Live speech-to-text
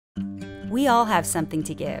We all have something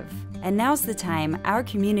to give, and now's the time our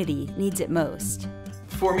community needs it most.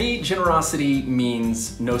 For me, generosity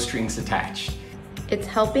means no strings attached. It's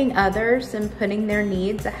helping others and putting their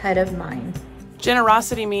needs ahead of mine.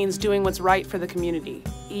 Generosity means doing what's right for the community,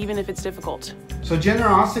 even if it's difficult. So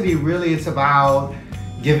generosity really is about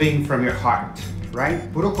giving from your heart, right?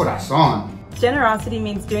 Puro corazón. Generosity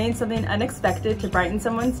means doing something unexpected to brighten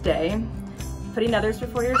someone's day, putting others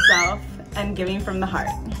before yourself, and giving from the heart.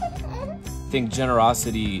 I think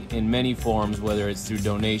generosity in many forms, whether it's through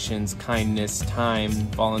donations, kindness, time,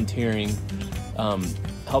 volunteering,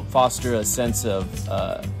 help foster a sense of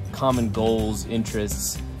common goals,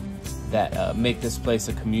 interests that make this place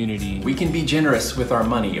a community. We can be generous with our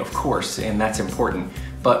money, of course, and that's important,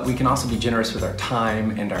 but we can also be generous with our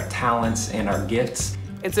time and our talents and our gifts.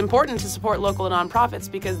 It's important to support local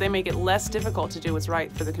nonprofits because they make it less difficult to do what's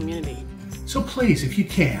right for the community. So please, if you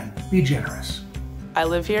can, be generous. I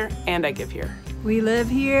live here and I give here. We live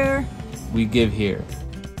here. We give here.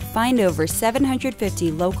 Find over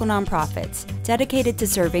 750 local nonprofits dedicated to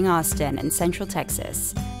serving Austin and Central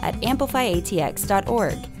Texas at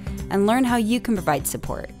amplifyatx.org and learn how you can provide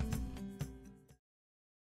support.